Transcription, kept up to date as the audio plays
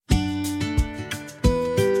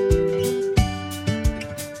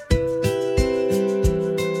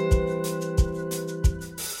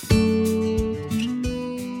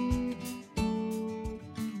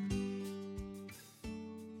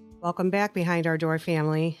Welcome back, Behind Our Door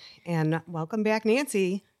family, and welcome back,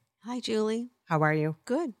 Nancy. Hi, Julie. How are you?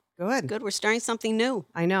 Good. Good. Good. We're starting something new.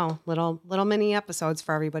 I know, little mini episodes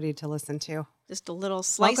for everybody to listen to. Just a little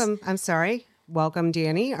slice. Welcome,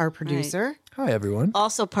 Danny, our producer. Hi, everyone.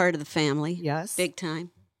 Also part of the family. Yes. Big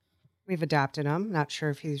time. We've adopted him. Not sure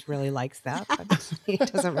if he really likes that, but he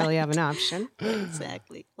doesn't really have an option.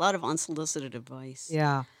 Exactly. A lot of unsolicited advice.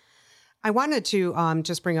 Yeah. I wanted to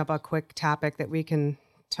just bring up a quick topic that we can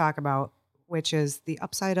talk about, which is the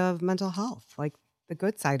upside of mental health, like the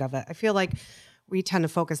good side of it. I feel like we tend to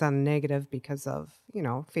focus on the negative because of,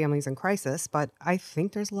 families in crisis, but I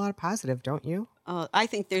think there's a lot of positive, don't you? I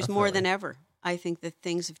think there's more than ever. I think that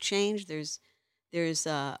things have changed. There's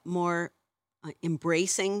more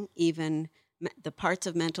embracing even the parts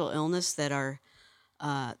of mental illness that are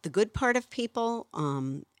the good part of people,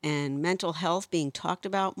 and mental health being talked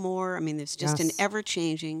about more. I mean, there's just an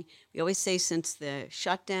ever-changing. We always say since the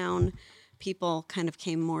shutdown, people kind of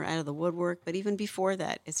came more out of the woodwork. But even before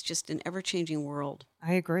that, it's just an ever-changing world.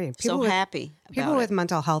 I agree. Happy about people it. with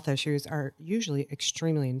mental health issues are usually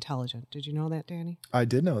extremely intelligent. Did you know that, Danny? I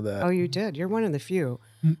did know that. Oh, you did? You're one of the few.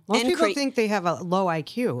 Most people think they have a low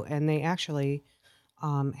IQ, and they actually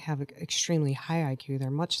have an extremely high IQ. They're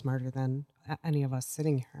much smarter than any of us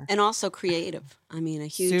sitting here. And also creative. I mean, a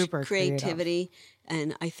huge Super creativity.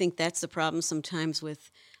 creative. And I think that's the problem sometimes with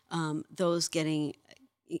those getting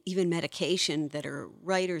even medication that are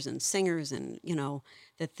writers and singers and,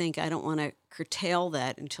 that think I don't want to curtail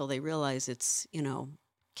that until they realize it's,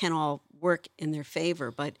 can all work in their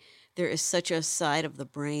favor. But there is such a side of the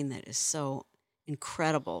brain that is so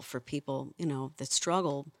incredible for people, that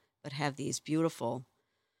struggle but have these beautiful.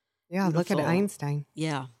 Look at Einstein.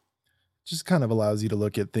 Yeah. Just kind of allows you to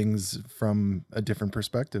look at things from a different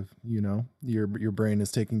perspective. Your brain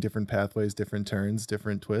is taking different pathways, different turns,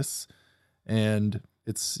 different twists. And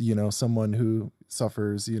it's, someone who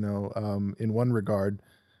suffers, in one regard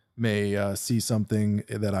may see something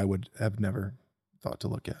that I would have never thought to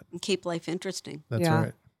look at. And keep life interesting. That's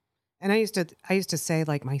right. And I used to say,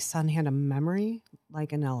 like, my son had a memory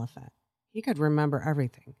like an elephant. He could remember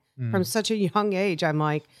everything. From such a young age. I'm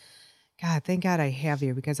like, God, thank God I have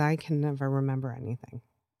you, because I can never remember anything.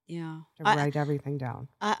 Yeah. To write everything down.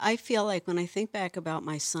 I feel like when I think back about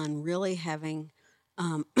my son really having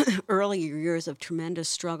earlier years of tremendous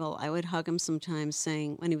struggle, I would hug him sometimes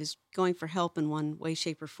saying, when he was going for help in one way,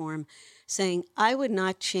 shape, or form, saying, I would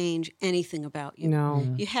not change anything about you.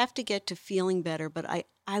 No. You have to get to feeling better, but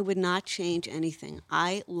I would not change anything.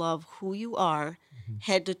 I love who you are,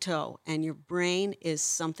 head to toe, and your brain is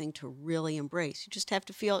something to really embrace. You just have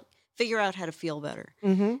to figure out how to feel better.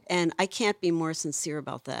 Mm-hmm. And I can't be more sincere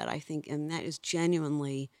about that, I think, and that is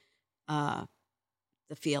genuinely the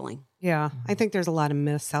feeling. Yeah, I think there's a lot of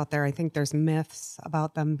myths out there. I think there's myths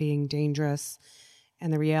about them being dangerous,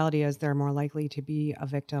 and the reality is they're more likely to be a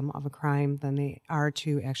victim of a crime than they are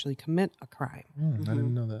to actually commit a crime. I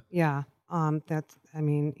didn't know that. Yeah.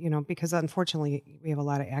 Because unfortunately we have a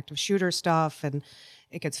lot of active shooter stuff and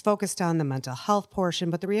it gets focused on the mental health portion.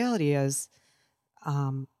 But the reality is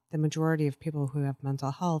the majority of people who have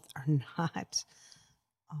mental health are not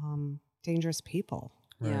dangerous people.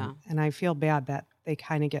 Right. Yeah. And I feel bad that they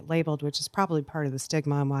kind of get labeled, which is probably part of the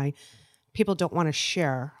stigma and why people don't want to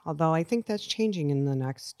share. Although I think that's changing in the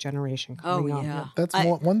next generation coming up. Yeah. That's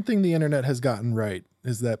one thing the internet has gotten right,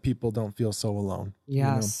 is that people don't feel so alone.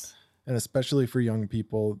 Yes. And especially for young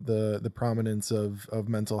people, the prominence of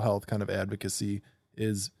mental health kind of advocacy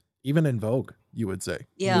is even in vogue, you would say.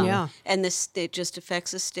 Yeah. Yeah. And it just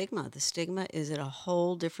affects the stigma. The stigma is at a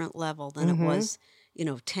whole different level than it was,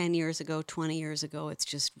 10 years ago, 20 years ago. It's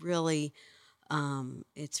just really,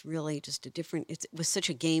 just it was such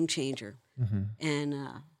a game changer and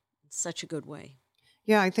such a good way.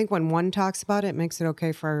 Yeah, I think when one talks about it, it makes it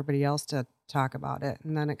okay for everybody else to talk about it.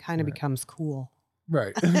 And then it kind of becomes cool.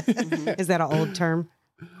 Right. Is that an old term?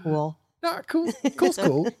 Cool. Nah, cool. Cool's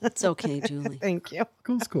cool. It's okay, Julie. Thank you.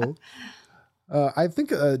 Cool's cool. I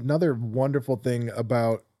think another wonderful thing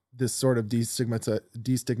about this sort of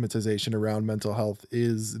destigmatization around mental health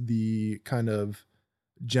is the kind of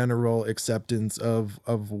general acceptance of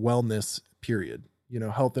wellness, period.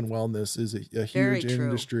 Health and wellness is a huge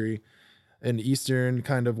industry. And Eastern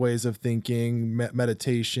kind of ways of thinking,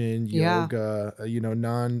 meditation, yoga,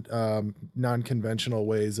 non-conventional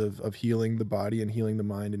ways of healing the body and healing the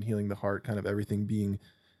mind and healing the heart, kind of everything being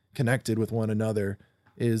connected with one another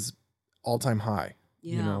is all-time high.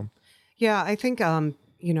 Yeah. Yeah, I think,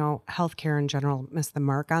 healthcare in general missed the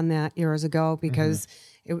mark on that years ago because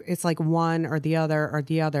it's like one or the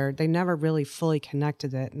other. They never really fully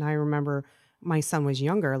connected it. And I remember my son was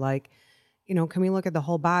younger, can we look at the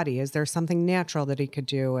whole body? Is there something natural that he could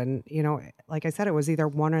do? And, like I said, it was either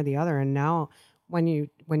one or the other. And now when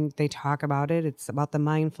they talk about it, it's about the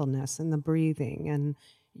mindfulness and the breathing and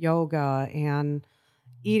yoga and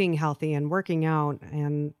eating healthy and working out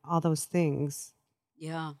and all those things.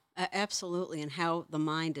 Yeah, absolutely. And how the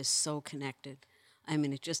mind is so connected. I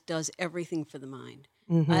mean, it just does everything for the mind.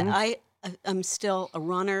 I'm still a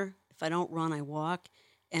runner. If I don't run, I walk.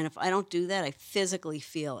 And if I don't do that, I physically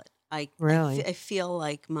feel it. I feel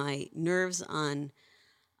like my nerves on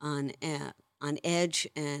edge,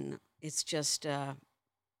 and it's just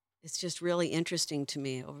really interesting to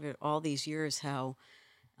me over all these years how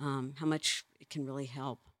much it can really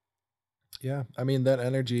help. Yeah, I mean, that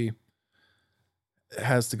energy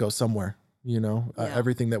has to go somewhere.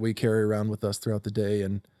 Everything that we carry around with us throughout the day,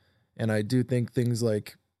 and I do think things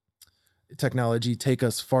like technology take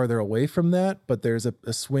us farther away from that, but there's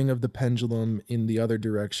a swing of the pendulum in the other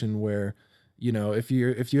direction where, if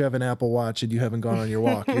you have an Apple Watch and you haven't gone on your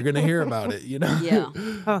walk, you're going to hear about it, Yeah.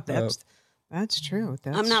 Oh, that's true.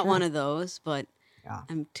 I'm not one of those, but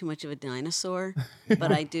I'm too much of a dinosaur,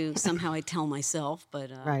 but I do somehow I tell myself,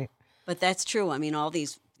 but right. But that's true. I mean, all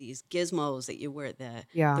these gizmos that you wear,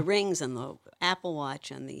 the rings and the Apple Watch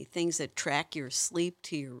and the things that track your sleep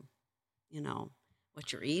to your,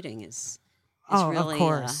 what you're eating is really of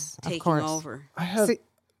course. taking over.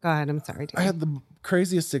 Go ahead. I'm sorry. I had the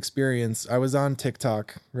craziest experience. I was on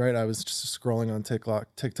TikTok, right? I was just scrolling on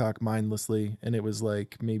TikTok mindlessly, and it was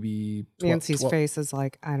like maybe Nancy's face is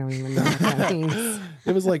like, I don't even know what that means.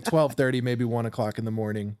 It was like 12:30, maybe 1 o'clock in the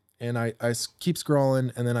morning. And I keep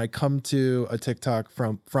scrolling, and then I come to a TikTok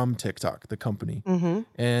from TikTok, the company.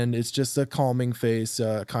 And it's just a calming face,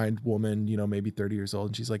 kind woman, maybe 30 years old.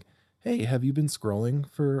 And she's like, hey, have you been scrolling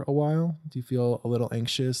for a while? Do you feel a little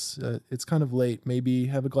anxious? It's kind of late. Maybe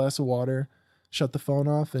have a glass of water, shut the phone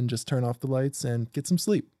off, and just turn off the lights and get some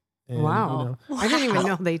sleep. And, wow. I didn't even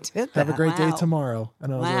know they did that. Have a great day tomorrow.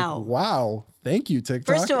 And I was like, wow, thank you,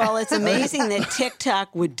 TikTok. First of all, it's amazing that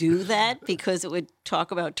TikTok would do that because it would talk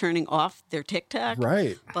about turning off their TikTok.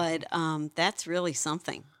 Right. But that's really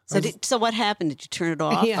something. So what happened? Did you turn it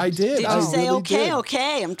off? Yeah. I did. Did you say,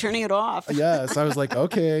 okay, I'm turning it off? Yes. I was like,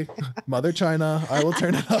 okay, Mother China, I will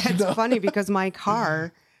turn it off. It's funny because my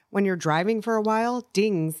car, when you're driving for a while,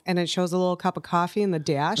 dings and it shows a little cup of coffee in the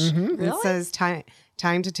dash. Really? It says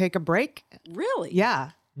time to take a break. Really? Yeah.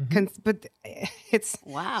 But it's,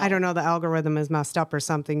 wow. I don't know, the algorithm is messed up or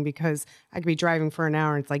something because I could be driving for an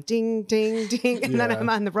hour and it's like ding, ding, ding. And then I'm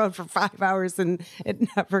on the road for 5 hours and it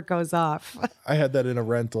never goes off. I had that in a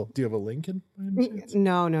rental. Do you have a Lincoln?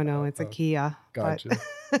 No. It's a Kia. Gotcha.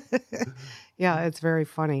 Yeah, it's very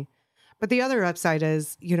funny. But the other upside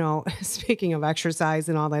is, speaking of exercise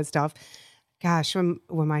and all that stuff, gosh, when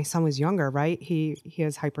my son was younger, right, he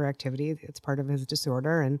has hyperactivity. It's part of his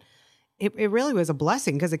disorder. And it really was a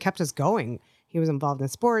blessing because it kept us going. He was involved in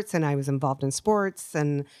sports and I was involved in sports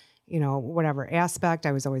and, whatever aspect.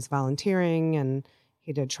 I was always volunteering, and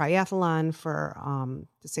he did triathlon for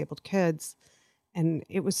disabled kids. And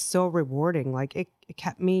it was so rewarding. Like it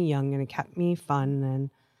kept me young and it kept me fun.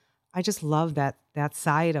 And I just love that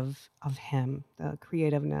side of him, the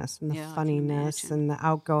creativeness and the funniness and the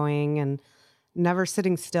outgoing and never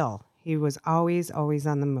sitting still. He was always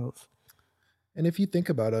on the move. And if you think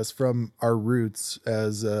about us from our roots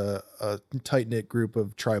as a tight-knit group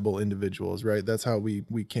of tribal individuals, right? That's how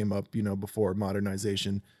we came up, before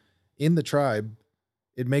modernization. In the tribe,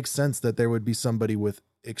 it makes sense that there would be somebody with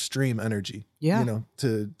extreme energy,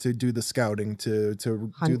 to do the scouting, to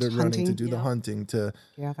do the running, to do the hunting, to,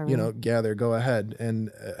 gather, go ahead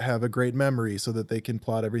and have a great memory so that they can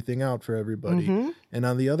plot everything out for everybody. And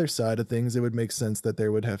on the other side of things, it would make sense that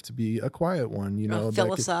there would have to be a quiet one, a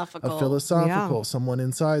philosophical, someone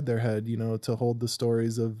inside their head, to hold the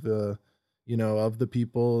stories of, of the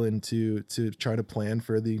people and to try to plan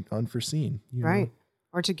for the unforeseen, right. Know?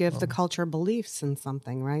 Or to give the culture beliefs in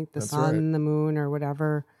something, right? The sun, the moon, or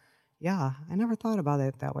whatever. Yeah, I never thought about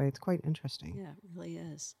it that way. It's quite interesting. Yeah, it really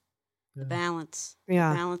is. The balance. Yeah.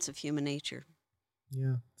 The balance of human nature.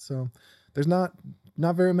 Yeah. So there's not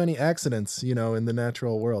very many accidents, in the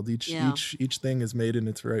natural world. Each thing is made in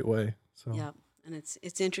its right way. So yeah. And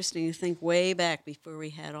it's interesting to think way back before we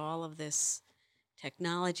had all of this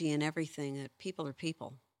technology and everything, that people are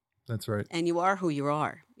people. That's right. And you are who you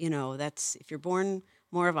are. That's if you're born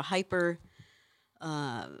more of a hyper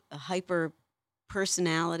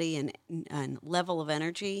personality and level of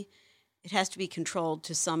energy, it has to be controlled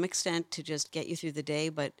to some extent to just get you through the day.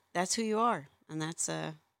 But that's who you are, and that's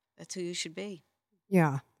who you should be.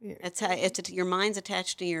 Yeah, that's how your mind's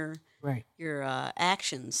attached to your right your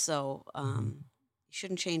actions. So you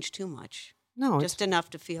shouldn't change too much. No, it's just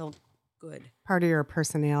enough to feel good. part of your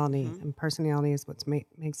personality, and personality is what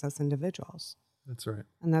makes us individuals. That's right.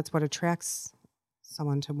 And that's what attracts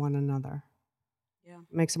someone to one another. Yeah.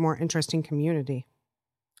 Makes a more interesting community.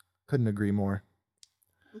 Couldn't agree more.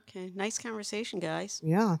 Okay. Nice conversation, guys.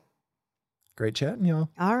 Yeah. Great chatting, y'all.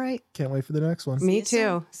 All right. Can't wait for the next one. Me you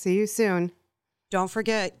soon. too. See you soon. Don't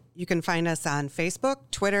forget, you can find us on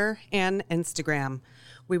Facebook, Twitter, and Instagram.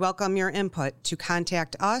 We welcome your input. To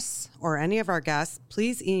contact us or any of our guests,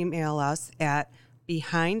 please email us at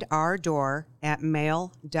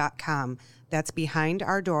behindourdoor@mail.com. That's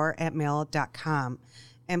behindourdoor@mail.com.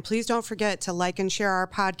 And please don't forget to like and share our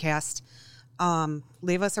podcast.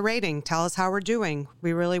 Leave us a rating. Tell us how we're doing.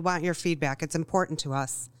 We really want your feedback. It's important to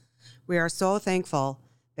us. We are so thankful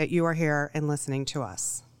that you are here and listening to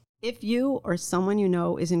us. If you or someone you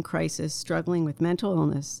know is in crisis struggling with mental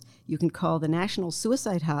illness, you can call the National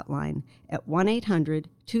Suicide Hotline at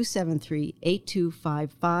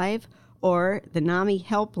 1-800-273-8255 or the NAMI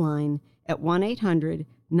Helpline at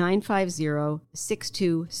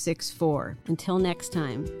 1-800-950-6264. Until next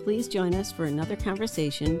time, please join us for another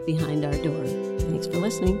conversation behind our door. Thanks for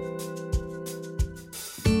listening.